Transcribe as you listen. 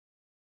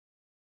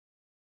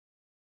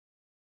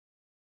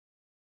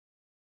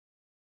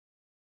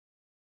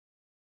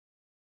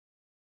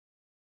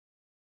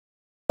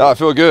No, I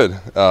feel good.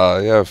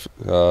 Yeah,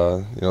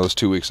 those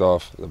 2 weeks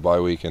off, the bye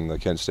week and the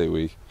Kent State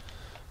week,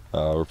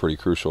 were pretty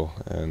crucial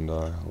and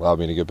allowed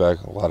me to get back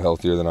a lot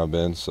healthier than I've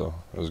been, so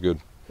it was good.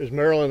 Is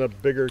Maryland a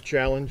bigger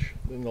challenge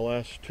than the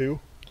last two?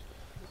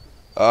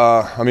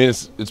 I mean,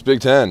 it's Big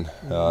Ten.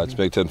 It's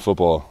Big Ten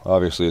football.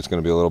 Obviously, it's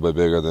going to be a little bit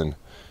bigger than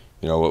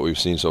what we've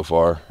seen so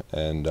far,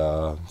 and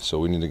so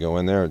we need to go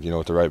in there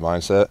with the right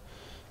mindset.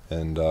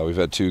 And we've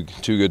had two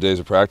good days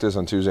of practice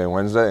on Tuesday and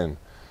Wednesday, and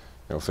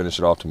finish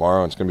it off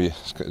tomorrow. It's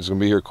gonna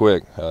be here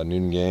quick.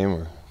 Noon game.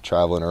 We're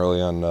traveling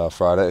early on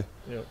Friday,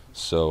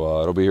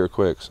 so it'll be here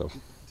quick. So.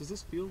 Does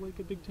this feel like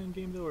a Big Ten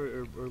game though,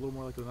 or a little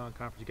more like a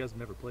non-conference? You guys have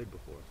never played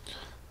before.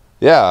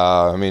 Yeah,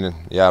 I mean,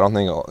 I don't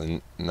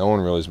think no one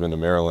really has been to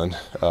Maryland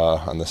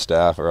on the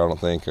staff, or I don't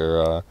think,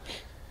 or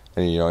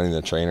any of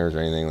the trainers or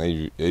anything.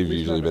 They've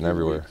usually been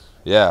everywhere.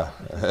 Yeah,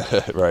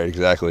 right,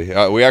 exactly.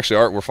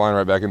 We're flying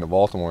right back into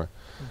Baltimore.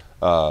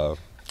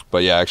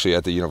 But yeah, actually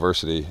at the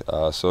university,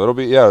 so it'll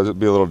be a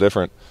little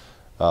different.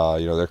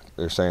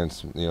 They're saying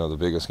it's the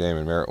biggest game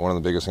in one of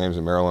the biggest games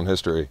in Maryland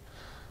history.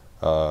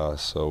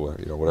 So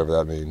whatever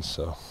that means.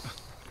 So.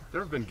 There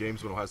have been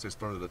games when Ohio State's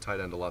thrown to the tight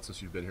end a lot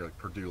since you've been here, like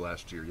Purdue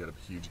last year. You had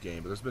a huge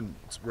game, but it's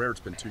rare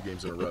it's been 2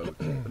 games in a row.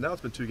 But now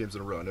it's been 2 games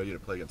in a row. I know you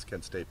didn't play against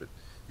Kent State, but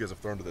you guys have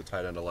thrown to the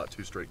tight end a lot,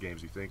 2 straight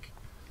games. You think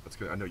that's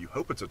good? I know you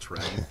hope it's a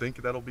trend. You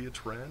think that'll be a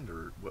trend,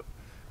 or what?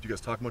 Do you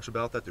guys talk much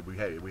about that? We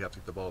have to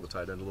get the ball to the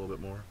tight end a little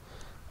bit more?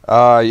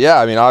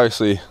 Yeah, I mean,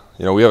 obviously,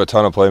 we have a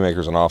ton of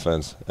playmakers on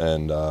offense,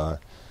 and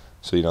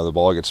so the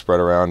ball gets spread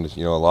around,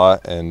 a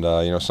lot, and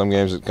some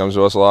games it comes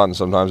to us a lot, and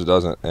sometimes it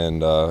doesn't,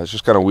 and it's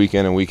just kind of week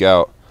in and week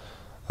out.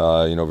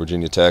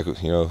 Virginia Tech,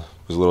 was a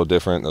little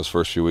different. Those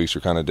first few weeks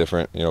were kind of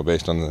different,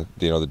 based on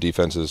the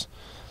defenses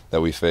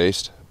that we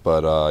faced.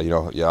 But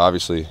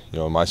obviously,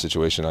 in my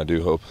situation, I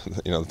do hope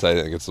the tight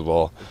end gets the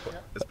ball.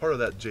 As part of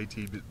that,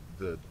 JT,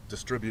 the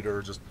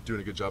distributor, just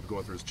doing a good job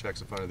going through his checks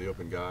and finding the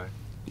open guy.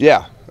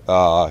 Yeah,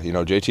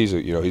 JT's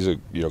he's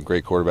a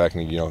great quarterback,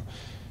 and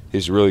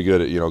he's really good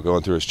at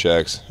going through his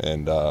checks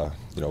and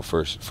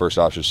first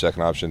option,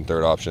 second option,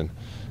 third option,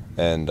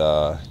 and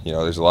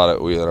there's a lot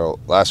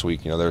of last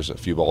week there's a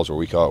few balls where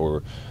we caught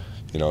where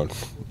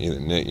either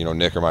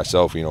Nick or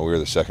myself we were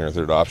the second or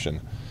third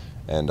option,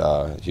 and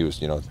he was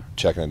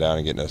checking it down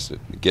and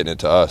getting it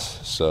to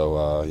us,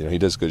 so he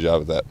does a good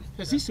job at that.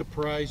 Has he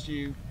surprised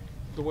you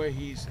the way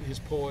his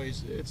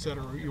poise,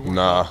 etc.?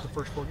 Nah. The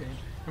first 4 games.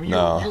 I mean,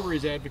 No. you were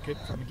his advocate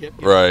from the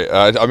get-go. Right.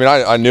 I mean,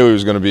 I knew he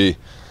was going to be.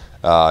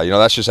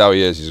 That's just how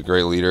he is. He's a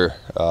great leader.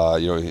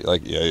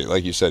 Like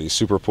you said, he's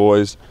super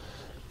poised,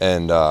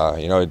 and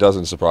it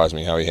doesn't surprise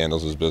me how he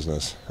handles his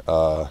business.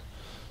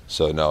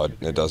 So no,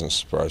 it doesn't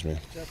surprise me.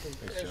 Jeff,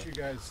 as you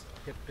guys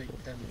hit Big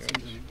Ten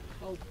season,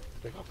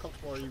 how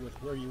comfortable are you with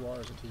where you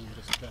are as a team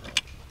just generally?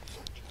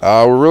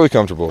 We're really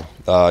comfortable.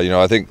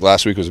 I think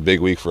last week was a big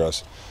week for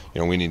us.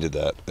 We needed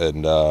that,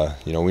 and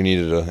we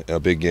needed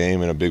a big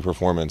game and a big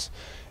performance,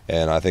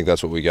 and I think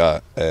that's what we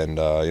got. And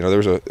there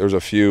was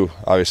a few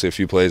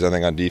plays I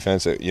think on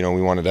defense that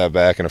we wanted to have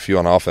back, and a few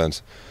on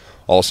offense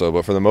also.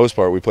 But for the most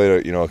part, we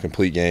played a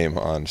complete game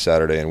on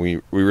Saturday, and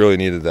we really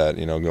needed that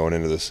going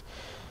into this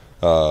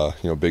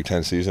Big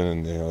Ten season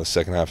and the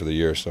second half of the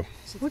year. So.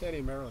 Cincinnati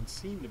and Maryland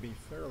seem to be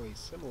fairly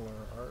similar.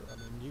 I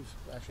mean, you've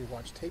actually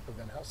watched tape of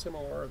them. How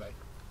similar are they?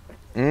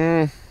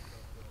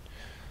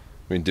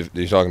 I mean,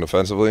 you're talking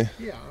defensively?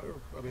 Yeah,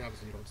 I mean,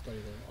 obviously you don't study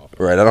them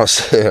often. Right, I don't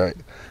say right.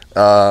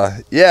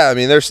 Yeah, I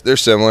mean, they're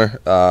similar.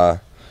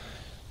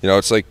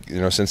 It's like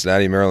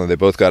Cincinnati, Maryland. They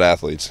both got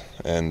athletes,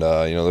 and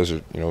those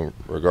are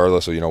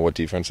regardless of what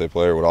defense they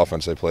play or what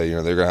offense they play,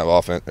 they're gonna have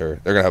offense,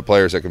 or they're gonna have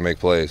players that can make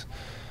plays.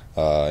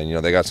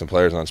 And they got some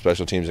players on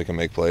special teams that can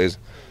make plays.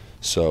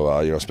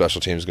 So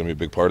special teams is gonna be a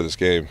big part of this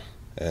game,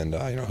 and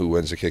who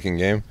wins the kicking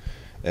game.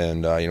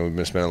 And we've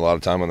been spending a lot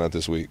of time on that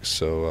this week,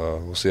 so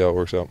we'll see how it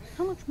works out.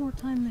 How much more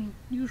time than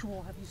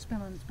usual have you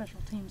spent on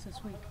special teams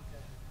this week?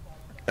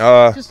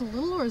 Just a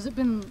little, or has it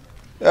been?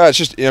 Yeah, it's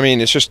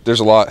just there's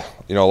a lot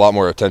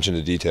more attention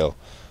to detail.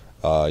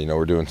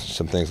 We're doing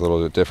some things a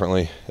little bit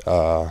differently.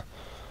 I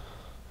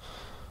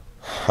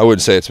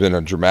wouldn't say it's been a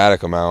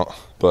dramatic amount,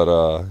 but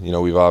we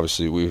know that's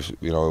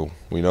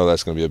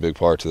going to be a big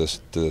part to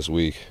this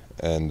week.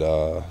 And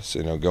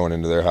going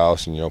into their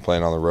house and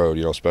playing on the road,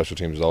 special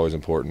teams is always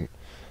important.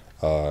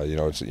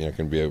 It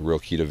can be a real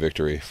key to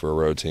victory for a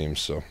road team.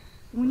 So,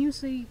 when you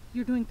say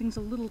you're doing things a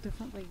little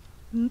differently,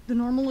 the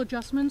normal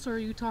adjustments, or are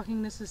you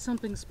talking this is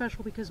something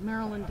special because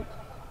Maryland,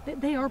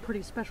 they are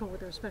pretty special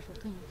with their special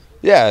teams?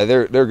 Yeah,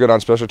 they're good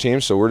on special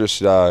teams. So we're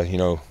just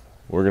we're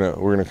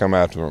gonna come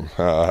after them.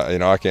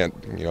 I can't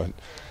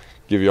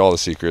give you all the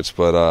secrets,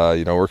 but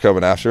we're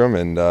coming after them,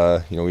 and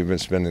we've been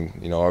spending.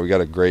 We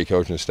got a great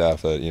coaching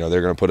staff that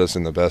they're going to put us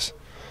in the best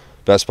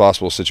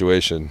possible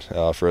situation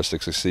for us to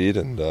succeed,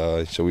 and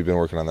so we've been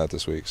working on that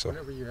this week. So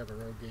whenever you have a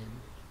road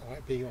game,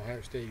 being Ohio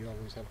State, you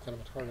always have kind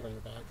of a target on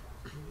your back.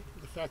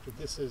 The fact that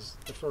this is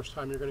the first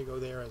time you're going to go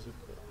there as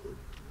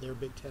their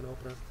Big Ten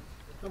opener,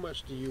 how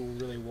much do you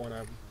really want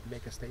to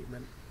make a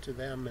statement to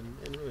them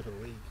and really to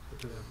the league,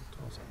 to them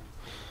also?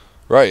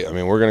 Right. I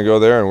mean, we're going to go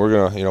there and we're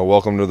going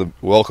to,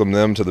 welcome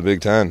them to the Big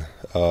Ten.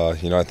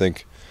 I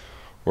think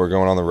we're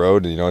going on the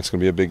road, and it's going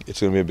to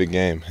be a big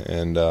game,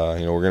 and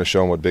we're going to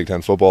show them what Big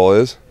Ten football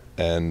is,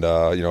 and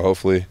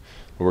hopefully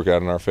it'll work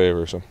out in our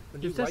favor. So.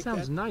 That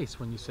sounds nice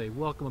when you say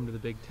welcome them to the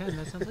Big Ten.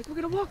 That sounds like we're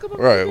going to welcome them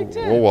right. to the Big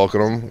Ten. We'll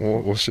welcome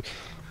them. We'll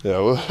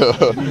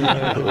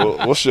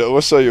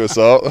show you what's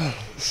up.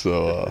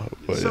 So,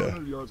 but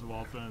 700 yards of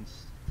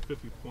offense,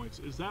 50 points.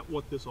 Is that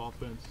what this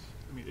offense?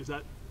 I mean, is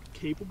that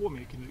capable? I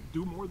mean, can it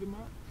do more than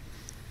that?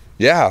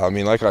 Yeah, I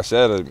mean, like I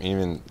said,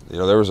 we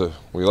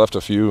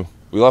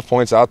left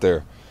points out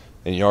there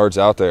and yards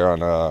out there on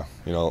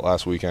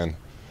last weekend.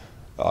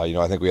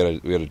 I think we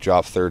had a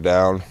drop third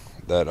down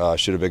that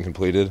should have been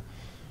completed.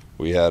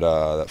 We had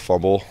that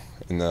fumble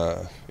in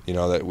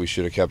that we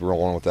should have kept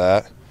rolling with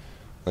that. I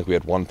think we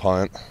had one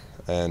punt,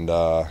 and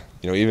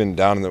even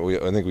down in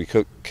I think we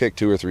kicked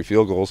 2 or 3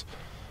 field goals.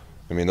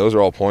 I mean, those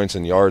are all points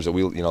and yards that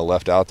we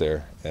left out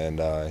there, and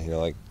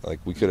like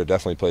we could have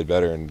definitely played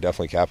better and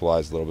definitely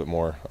capitalized a little bit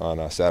more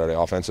on Saturday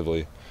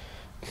offensively.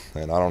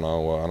 And I don't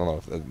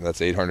know if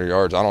that's 800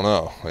 yards. I don't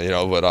know,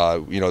 but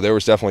there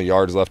was definitely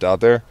yards left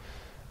out there,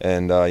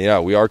 and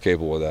we are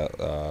capable of that.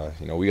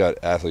 We got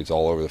athletes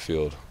all over the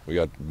field. We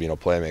got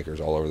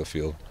playmakers all over the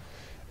field,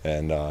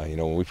 and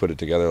when we put it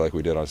together like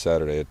we did on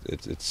Saturday,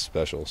 it's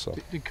special. So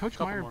did Coach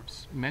Meyer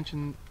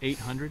mention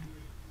 800?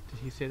 Did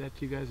he say that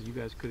to you guys? You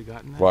guys could have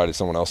gotten that. Why did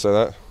someone else say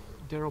that?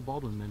 Daryl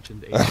Baldwin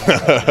mentioned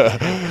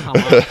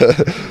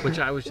 800, which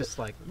I was just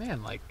like,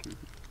 man, like.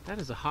 That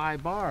is a high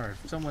bar.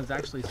 If someone's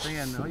actually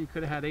saying, "No, you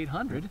could have had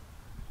 800."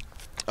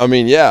 I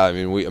mean, yeah. I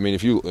mean,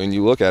 if you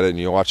look at it and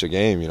you watch a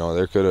game, we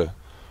could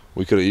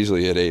have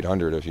easily hit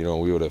 800 if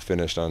we would have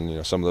finished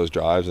on some of those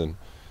drives, and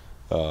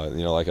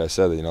like I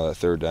said, that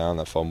third down,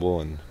 that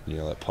fumble, and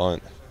that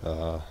punt.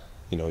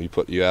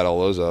 You add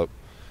all those up,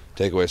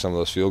 take away some of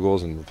those field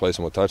goals, and replace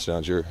them with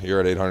touchdowns. You're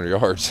at 800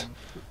 yards.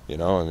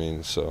 I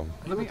mean, so.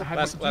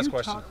 Last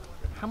question.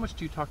 How much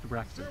do you talk to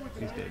Braxton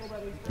these days?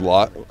 A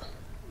lot.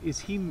 Is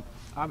he?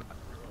 I'm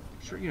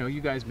sure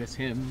you guys miss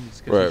him.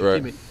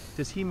 Right.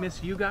 Does he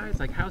miss you guys?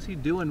 Like, how's he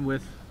doing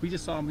with? We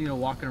just saw him,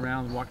 walking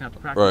around and walking out to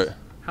practice. Right.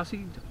 How's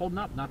he holding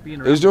up? Not being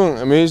around. He's doing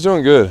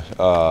good.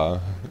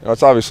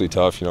 It's obviously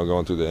tough,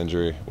 going through the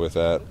injury with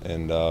that,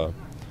 and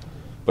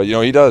but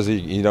he does.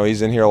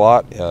 He's in here a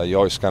lot. You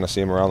always kind of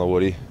see him around the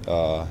Woody.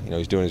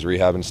 He's doing his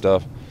rehab and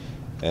stuff.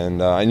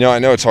 And I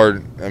know it's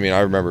hard. I mean,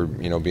 I remember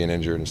being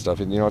injured and stuff.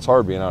 It's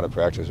hard being out at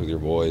practice with your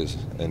boys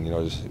and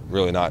just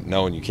really not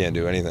knowing you can't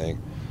do anything.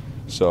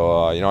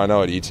 So I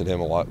know it eats at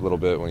him a little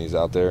bit when he's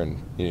out there,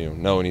 and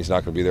knowing he's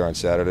not going to be there on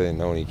Saturday and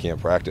knowing he can't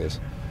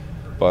practice.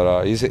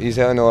 But he's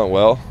handling it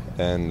well,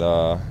 and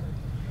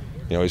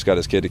he's got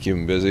his kid to keep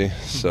him busy.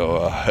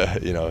 So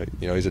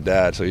he's a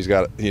dad, so he's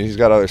got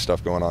other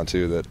stuff going on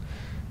too that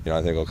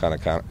I think will kind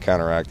of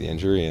counteract the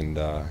injury and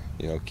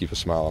keep a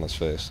smile on his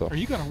face. So. Are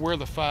you going to wear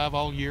the 5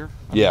 all year?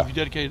 Yeah. Have you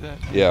dedicated that?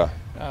 Yeah.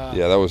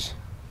 That was.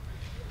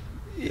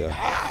 Yeah.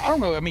 I don't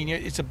know. I mean,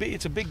 it's a big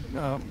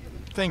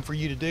thing for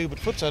you to do, but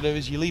the flip side of it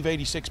is you leave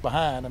 86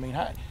 behind. I mean,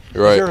 is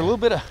there a little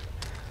bit of?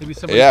 Maybe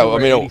somebody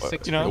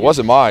it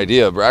wasn't my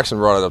idea. Braxton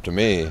brought it up to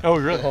me. Oh,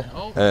 really?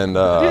 And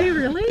did he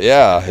really?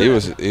 Yeah, he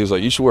was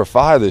like, you should wear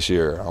 5 this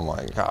year. I'm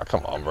like,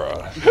 come on,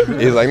 bro.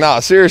 He's like, nah,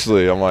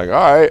 seriously. I'm like,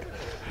 all right.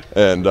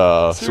 And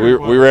so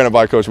we ran it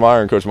by Coach Meyer,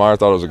 and Coach Meyer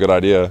thought it was a good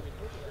idea.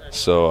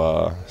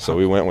 So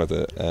we went with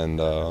it. And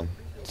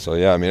so,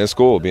 yeah, I mean, it's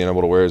cool being able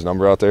to wear his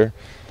number out there.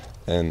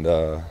 And,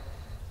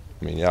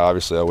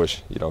 obviously I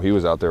wish, he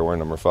was out there wearing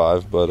number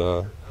 5.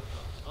 But,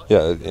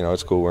 yeah,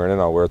 it's cool wearing it.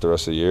 I'll wear it the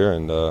rest of the year.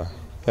 And,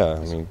 yeah, I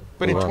mean.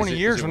 But in 20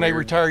 years, when they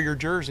retire your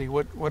jersey,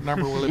 what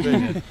number will it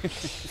be?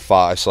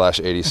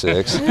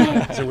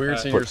 5/86. Is it weird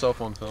seeing yourself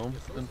on film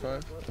in 5? I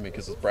mean,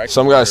 because it's Braxton.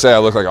 Some guys say I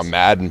look like a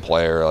Madden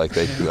player, like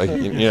they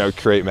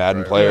create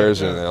Madden players,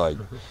 and they're like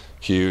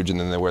huge, and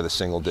then they wear the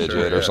single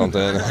digit or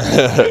something.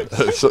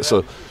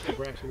 so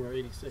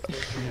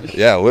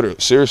yeah, literally,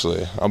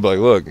 seriously, I'll be like,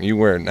 look, you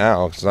wear it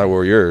now because I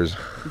wore yours.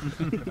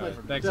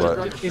 Thanks.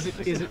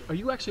 Is it? Are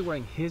you actually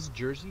wearing his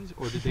jerseys,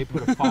 or did they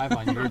put a 5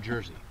 on your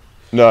jersey?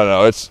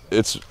 No, it's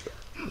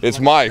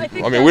my.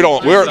 I mean, we're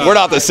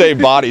not the same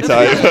body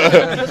type.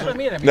 That's what I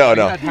mean. No. You're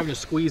not having to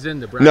squeeze in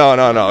the.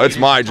 No. It's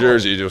my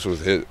jersey just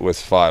with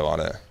 5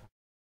 on it.